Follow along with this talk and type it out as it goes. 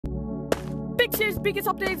Big Serious biggest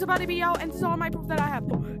update is about to be out, and this is all my proof that I have.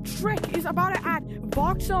 Trick is about to add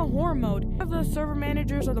Voxel Horror Mode. One of the server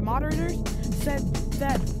managers or the moderators said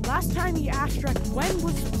that last time he asked Trek when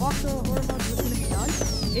was Voxel Horror Mode was going to be done,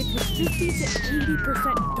 it was 50 to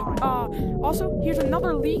 80% done. Also, here's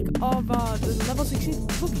another leak of the level 16.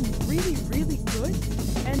 It's looking really, really good,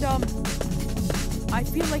 and I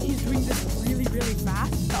feel like he's doing this really, really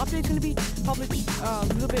fast. The update's going to be published a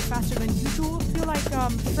little bit faster than usual. I feel like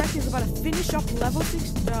Shrek is about to finish up level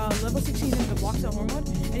 16 in the Voxel Horror Mode,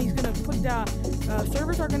 and he's going to put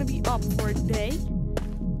servers are going to be up for a day,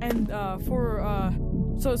 and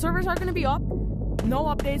so servers are going to be up, no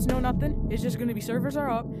updates, no nothing. It's just going to be servers are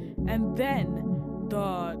up, and then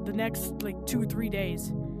the next like 2-3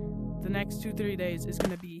 days, is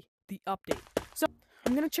going to be the update. So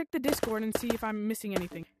I'm gonna check the Discord and see if I'm missing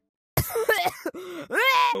anything.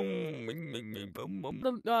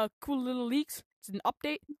 The cool little leaks. It's an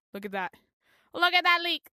update. Look at that. Look at that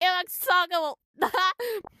leak. It looks so cool.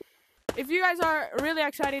 If you guys are really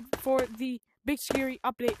excited for the Big Scary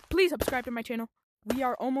update, please subscribe to my channel. We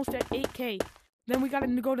are almost at 8K. Then we gotta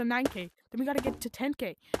go to 9K. Then we gotta get to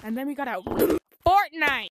 10K. And then we gotta Fortnite.